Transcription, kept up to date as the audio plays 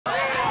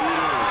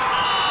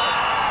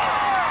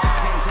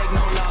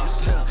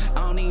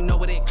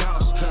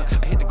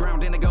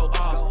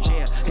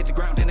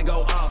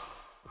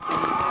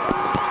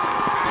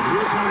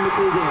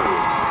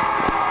Cougars.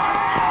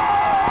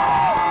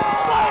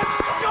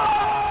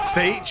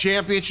 State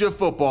championship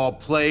football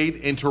played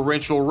in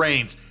torrential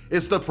rains.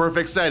 It's the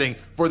perfect setting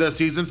for the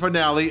season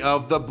finale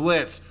of the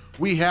Blitz.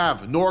 We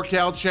have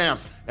NorCal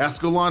champs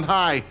Escalon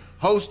High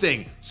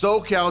hosting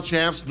SoCal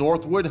champs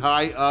Northwood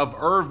High of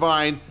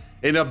Irvine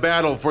in a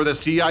battle for the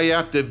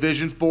CIF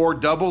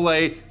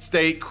D-4AA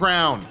State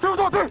crown.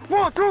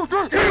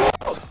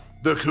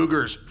 The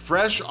Cougars,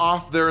 fresh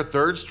off their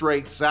third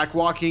straight Sac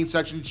Joaquin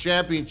Section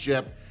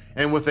Championship,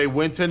 and with a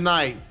win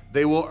tonight,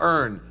 they will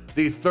earn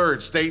the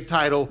third state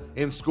title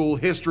in school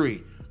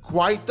history.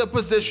 Quite the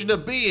position to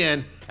be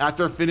in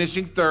after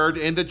finishing third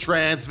in the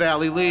Trans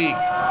Valley League.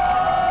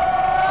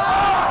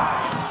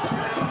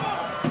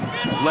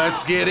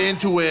 Let's get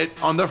into it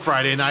on the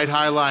Friday night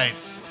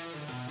highlights.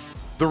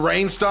 The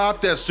rain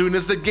stopped as soon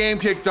as the game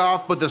kicked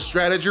off, but the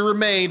strategy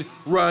remained: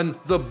 run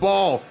the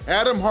ball.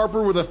 Adam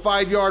Harper with a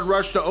 5-yard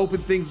rush to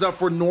open things up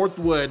for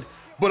Northwood.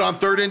 But on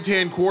 3rd and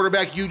 10,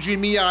 quarterback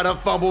Eugene Miata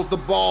fumbles the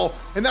ball,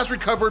 and that's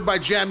recovered by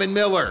Jamin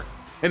Miller.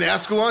 And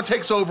Escalon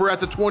takes over at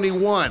the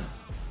 21.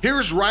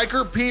 Here's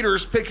Riker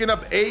Peters picking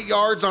up 8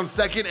 yards on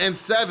 2nd and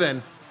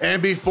 7.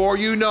 And before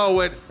you know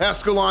it,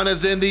 Escalon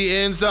is in the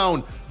end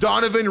zone.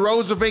 Donovan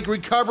Rosevink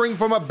recovering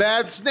from a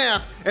bad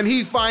snap, and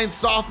he finds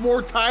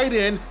sophomore tight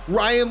end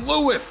Ryan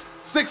Lewis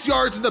 6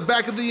 yards in the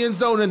back of the end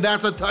zone, and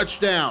that's a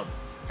touchdown.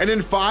 And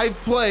in 5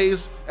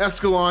 plays,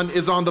 Escalon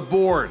is on the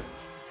board.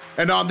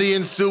 And on the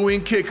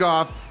ensuing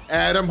kickoff,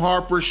 Adam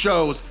Harper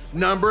shows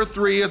number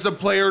 3 is a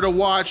player to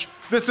watch.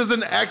 This is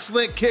an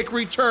excellent kick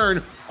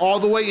return all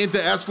the way into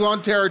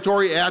Escalon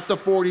territory at the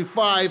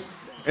 45.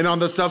 And on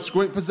the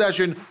subsequent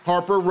possession,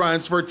 Harper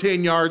runs for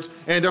 10 yards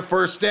and a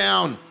first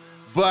down.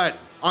 But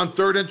on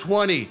 3rd and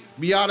 20,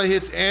 Miata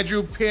hits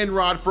Andrew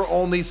Penrod for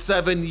only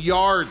 7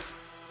 yards.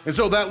 And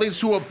so that leads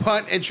to a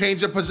punt and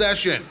change of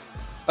possession.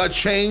 A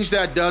change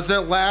that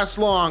doesn't last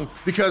long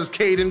because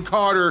Caden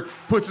Carter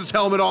puts his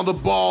helmet on the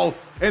ball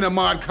and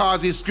Ahmad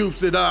Kazi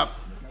scoops it up.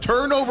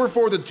 Turnover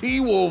for the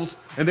T-Wolves,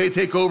 and they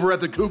take over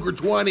at the Cougar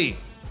 20.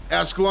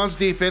 Escalon's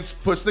defense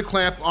puts the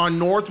clamp on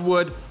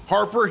Northwood.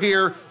 Harper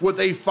here with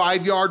a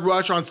 5-yard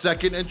rush on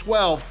 2nd and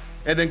 12.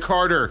 And then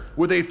Carter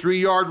with a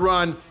 3-yard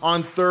run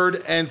on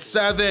 3rd and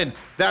 7.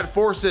 That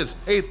forces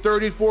a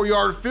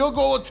 34-yard field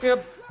goal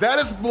attempt. That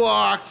is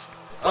blocked.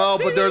 Oh,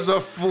 but there's a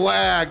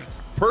flag.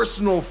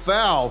 Personal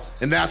foul,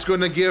 and that's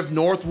going to give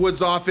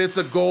Northwood's offense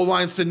a goal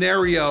line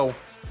scenario.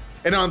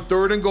 And on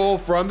 3rd and goal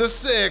from the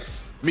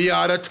 6,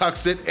 Miata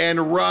tucks it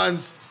and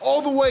runs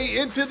all the way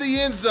into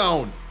the end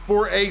zone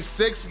for a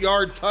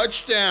 6-yard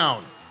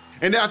touchdown.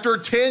 And after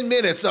 10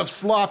 minutes of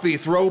sloppy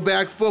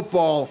throwback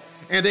football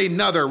and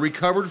another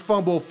recovered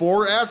fumble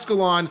for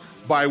Escalon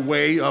by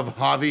way of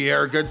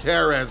Javier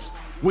Gutierrez,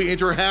 we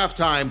enter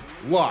halftime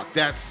locked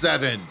at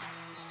 7.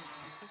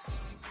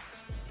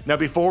 Now,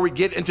 before we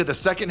get into the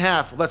second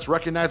half, let's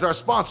recognize our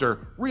sponsor,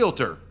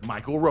 Realtor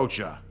Michael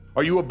Rocha.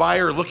 Are you a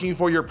buyer looking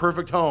for your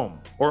perfect home?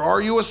 Or are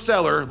you a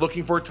seller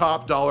looking for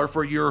top dollar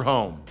for your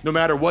home? No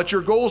matter what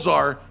your goals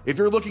are, if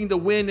you're looking to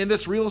win in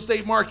this real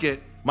estate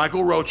market,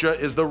 Michael Rocha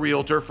is the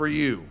realtor for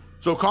you.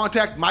 So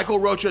contact Michael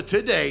Rocha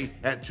today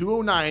at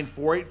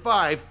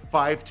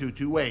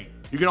 209-485-5228.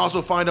 You can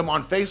also find him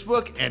on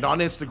Facebook and on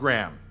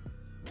Instagram.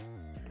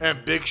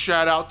 And big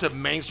shout out to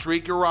Main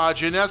Street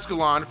Garage in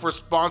Escalon for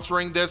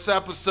sponsoring this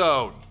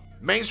episode.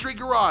 Main Street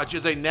Garage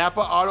is a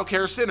Napa Auto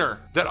Care Center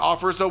that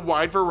offers a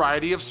wide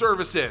variety of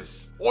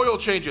services: oil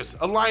changes,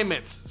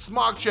 alignments,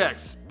 smog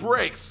checks,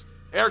 brakes,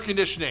 air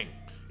conditioning.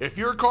 If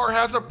your car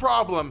has a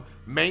problem,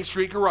 Main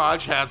Street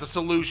Garage has a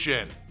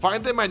solution.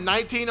 Find them at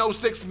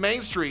 1906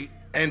 Main Street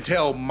and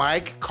tell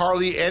Mike,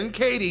 Carly, and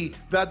Katie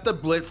that the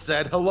Blitz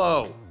said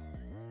hello.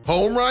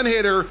 Home run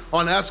hitter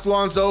on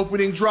Escalon's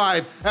opening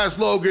drive as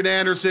Logan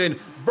Anderson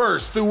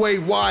bursts through a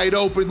wide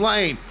open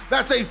lane.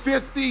 That's a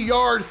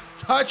 50-yard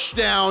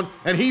touchdown,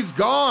 and he's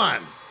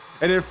gone.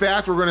 And in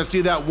fact, we're going to see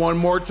that one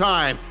more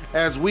time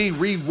as we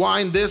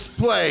rewind this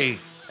play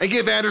and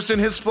give Anderson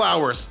his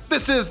flowers.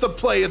 This is the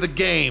play of the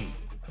game.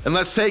 And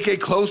let's take a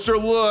closer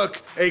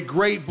look. A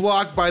great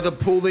block by the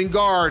pulling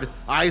guard.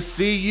 I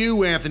see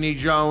you, Anthony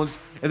Jones.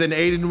 And then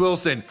Aiden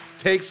Wilson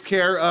takes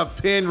care of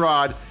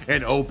Penrod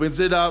and opens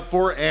it up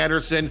for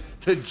Anderson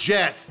to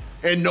jet.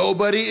 And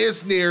nobody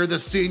is near the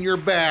senior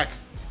back.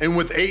 And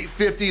with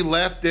 8:50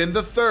 left in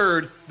the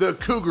third, the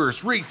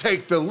Cougars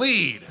retake the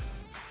lead.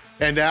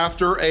 And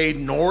after a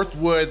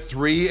Northwood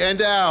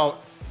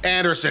 3-and-out,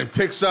 Anderson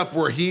picks up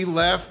where he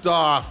left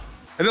off.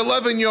 An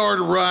 11-yard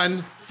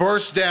run,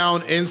 first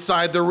down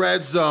inside the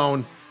red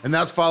zone. And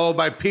that's followed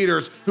by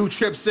Peters, who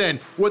chips in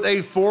with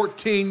a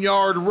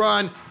 14-yard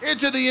run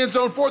into the end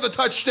zone for the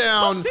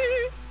touchdown.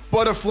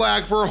 But a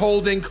flag for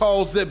holding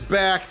calls it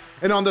back.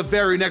 And on the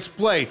very next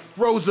play,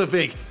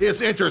 Rosevink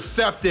is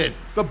intercepted.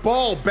 The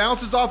ball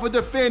bounces off a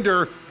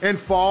defender and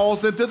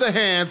falls into the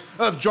hands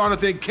of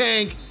Jonathan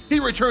Kank.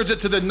 He returns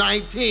it to the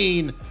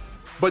 19.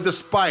 But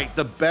despite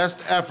the best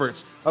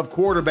efforts of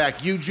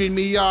quarterback Eugene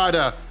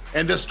Miata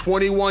and this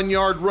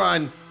 21-yard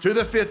run to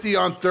the 50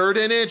 on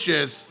 3rd and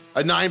inches,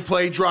 a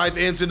 9-play drive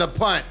ends in a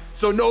punt.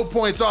 so no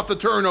points off the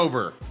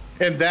turnover.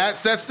 And that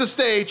sets the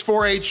stage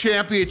for a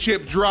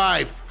championship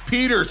drive.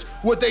 Peters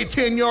with a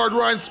 10-yard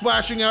run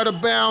splashing out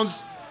of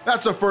bounds.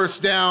 That's a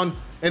first down.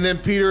 And then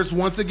Peters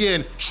once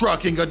again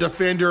trucking a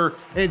defender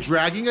and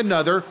dragging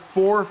another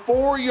for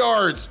 4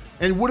 yards.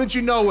 And wouldn't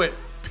you know it,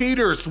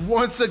 Peters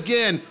once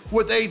again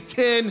with a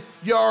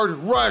 10-yard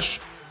rush.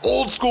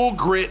 Old school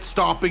grit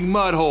stomping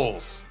mud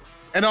holes.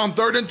 And on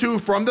 3rd and 2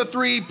 from the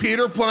 3,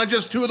 Peter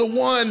plunges to the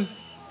 1.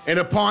 And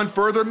upon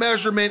further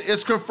measurement,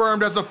 it's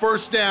confirmed as a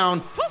first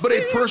down, but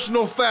a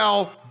personal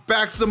foul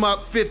backs him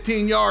up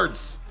 15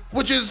 yards,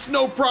 which is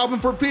no problem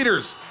for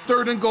Peters.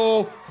 3rd and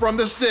goal from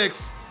the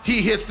 6.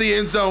 He hits the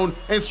end zone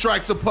and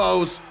strikes a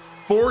pose.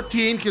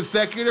 14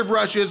 consecutive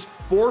rushes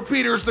for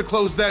Peters to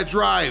close that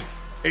drive.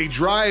 A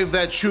drive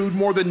that chewed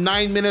more than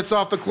 9 minutes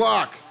off the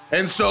clock.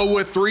 And so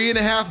with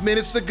 3.5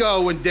 minutes to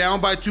go and down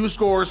by 2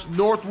 scores,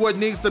 Northwood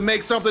needs to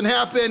make something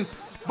happen,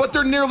 but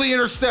they're nearly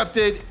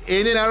intercepted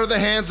in and out of the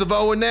hands of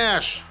Owen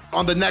Nash.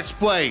 On the next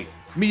play,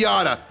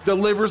 Miata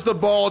delivers the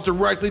ball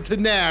directly to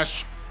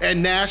Nash,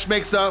 and Nash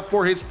makes up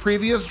for his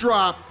previous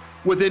drop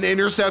with an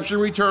interception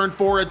return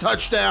for a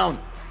touchdown.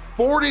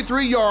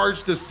 43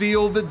 yards to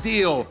seal the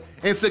deal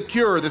and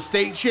secure the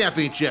state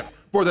championship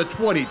for the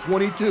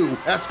 2022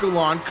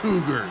 Escalon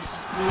Cougars.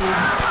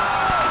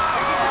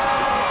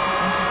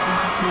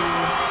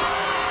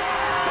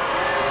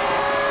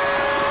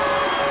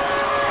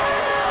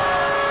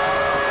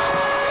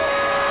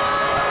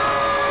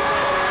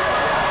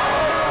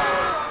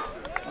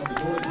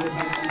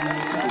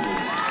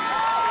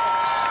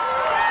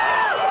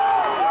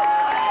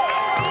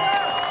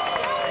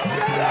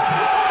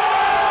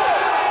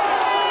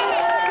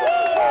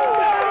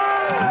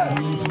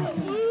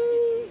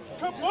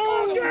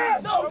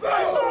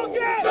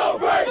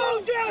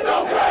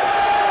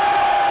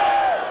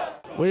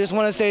 We just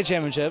won a state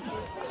championship,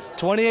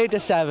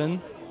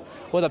 28-7,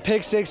 with a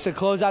pick 6 to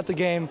close out the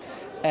game,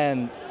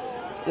 and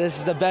this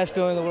is the best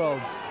feeling in the world.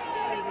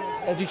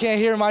 If you can't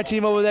hear my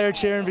team over there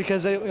cheering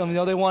because they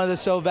wanted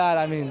this so bad,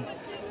 I mean,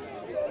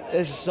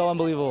 this is so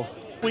unbelievable.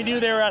 We knew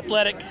they were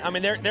athletic. I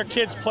mean, their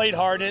kids played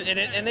hard,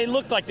 and they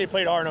looked like they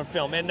played hard on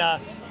film. And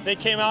they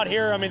came out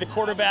here. I mean, the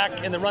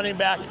quarterback and the running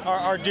back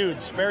are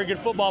dudes, very good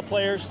football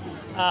players.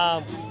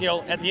 At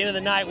the end of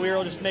the night, we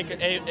were just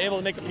able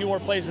to make a few more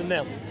plays than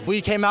them.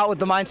 We came out with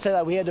the mindset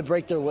that we had to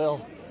break their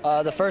will.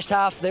 The first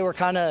half, they were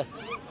kind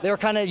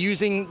of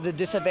using the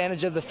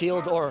disadvantage of the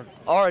field or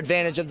our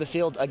advantage of the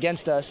field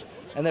against us,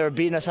 and they were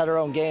beating us at our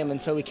own game.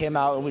 And so we came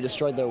out and we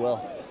destroyed their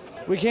will.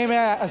 We came in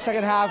at a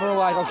second half and we're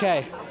like,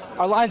 okay,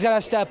 our line's got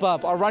to step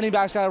up. Our running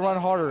back's got to run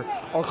harder.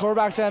 Our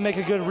quarterback's got to make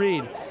a good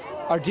read.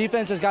 Our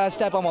defense has got to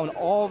step up on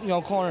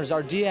all corners,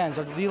 our DNs,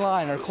 our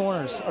D-line, our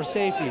corners, our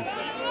safety.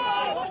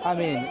 I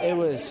mean, it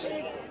was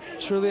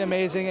truly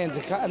amazing, and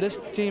this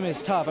team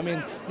is tough. I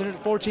mean, they're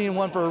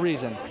 14-1 for a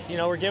reason.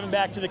 We're giving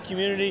back to the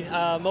community.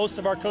 Most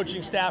of our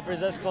coaching staff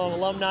is Escalon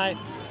alumni.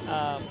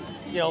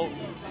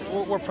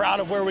 We're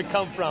proud of where we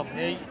come from.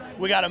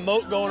 We got a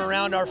moat going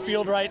around our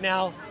field right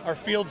now. Our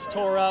field's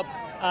tore up.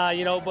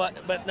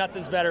 But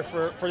nothing's better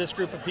for this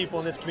group of people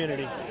in this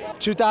community.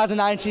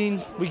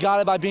 2019, we got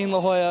it by beating La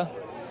Jolla.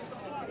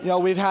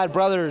 We've had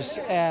brothers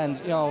and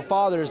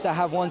fathers that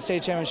have won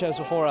state championships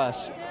before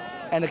us,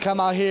 and to come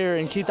out here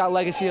and keep that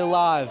legacy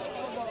alive,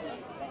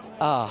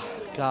 oh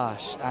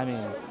gosh, I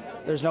mean,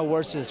 there's no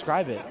words to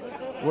describe it.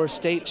 We're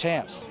state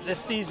champs. This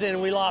season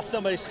we lost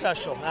somebody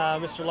special.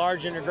 Mr.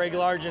 Largent, or Greg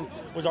Largent,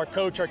 was our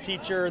coach, our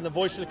teacher, and the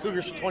voice of the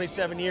Cougars for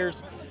 27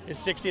 years. His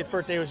 60th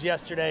birthday was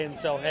yesterday, and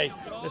so, hey,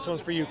 this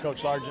one's for you,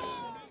 Coach Largent.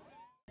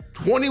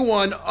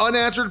 21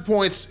 unanswered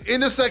points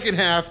in the second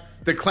half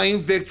to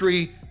claim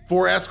victory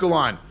for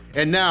Escalon.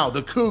 And now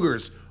the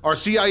Cougars are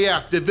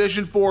CIF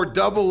Division IV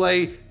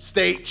AA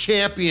State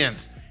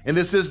Champions. And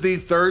this is the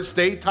 3rd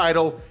state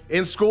title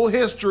in school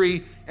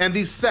history and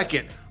the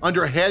 2nd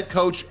under head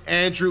coach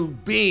Andrew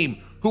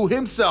Beam, who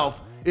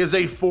himself is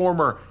a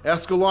former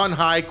Escalon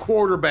High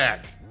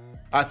quarterback.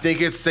 I think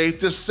it's safe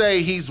to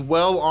say he's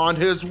well on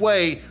his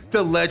way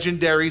to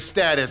legendary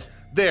status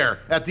there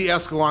at the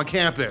Escalon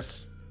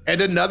campus. And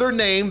another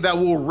name that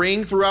will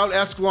ring throughout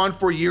Escalon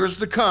for years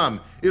to come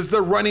is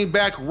the running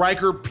back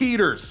Riker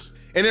Peters.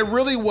 And it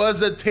really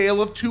was a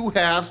tale of two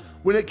halves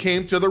when it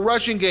came to the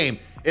rushing game.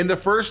 In the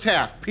first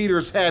half,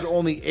 Peters had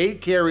only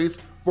 8 carries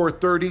for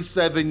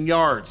 37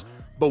 yards.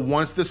 But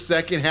once the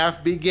second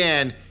half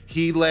began,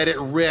 he let it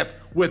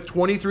rip with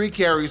 23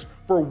 carries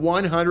for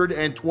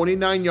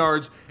 129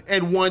 yards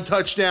and 1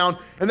 touchdown.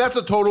 And that's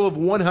a total of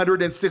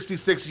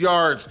 166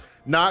 yards.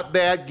 Not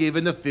bad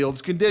given the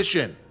field's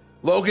condition.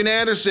 Logan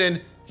Anderson,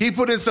 he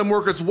put in some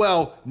work as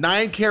well,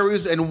 9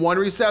 carries and 1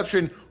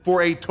 reception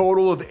for a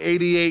total of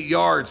 88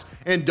 yards.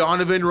 And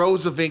Donovan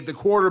Rosevink, the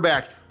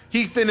quarterback,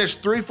 he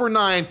finished 3 for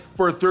 9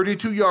 for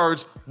 32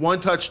 yards, 1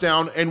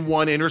 touchdown, and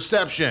 1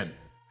 interception.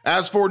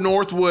 As for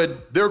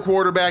Northwood, their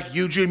quarterback,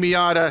 Eugene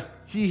Miata,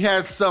 he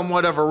had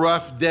somewhat of a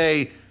rough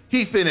day.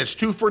 He finished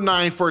 2 for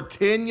 9 for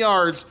 10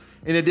 yards,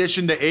 in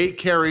addition to 8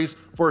 carries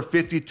for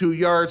 52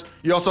 yards.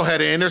 He also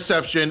had an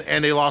interception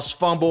and a lost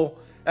fumble.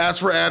 As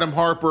for Adam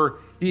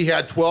Harper, he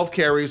had 12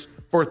 carries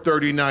for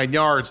 39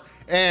 yards.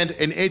 And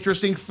an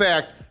interesting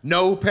fact,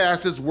 no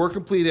passes were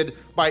completed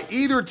by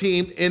either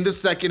team in the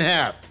second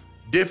half.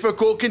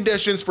 Difficult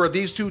conditions for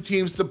these two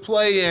teams to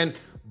play in,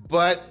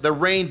 but the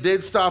rain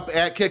did stop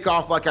at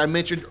kickoff like I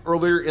mentioned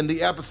earlier in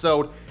the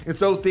episode, and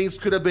so things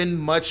could have been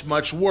much,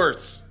 much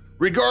worse.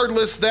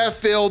 Regardless, that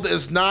field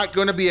is not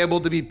going to be able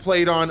to be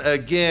played on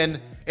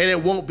again, and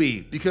it won't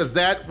be, because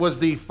that was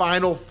the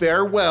final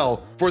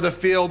farewell for the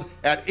field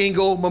at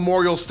Ingle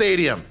Memorial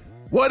Stadium.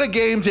 What a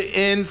game to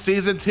end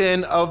season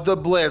 10 of the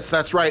Blitz.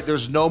 That's right,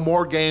 there's no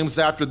more games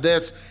after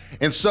this.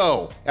 And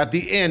so, at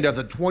the end of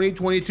the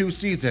 2022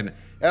 season,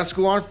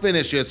 Escalon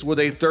finishes with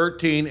a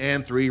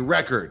 13-3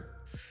 record.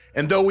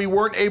 And though we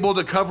weren't able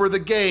to cover the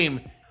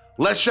game,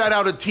 let's shout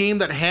out a team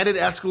that handed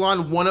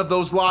Escalon one of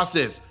those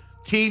losses.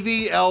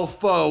 TVL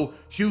foe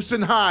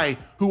Houston High,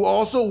 who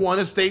also won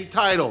a state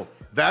title.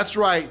 That's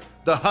right,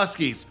 the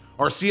Huskies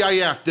are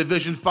CIF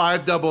Division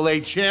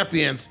 5AA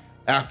champions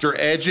after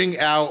edging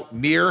out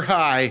Near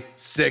High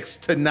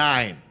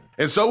 6-9.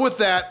 And so with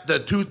that, the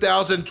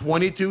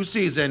 2022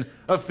 season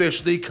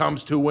officially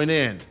comes to an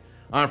end.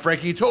 I'm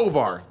Frankie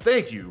Tovar.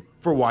 Thank you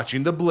for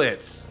watching the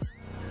Blitz.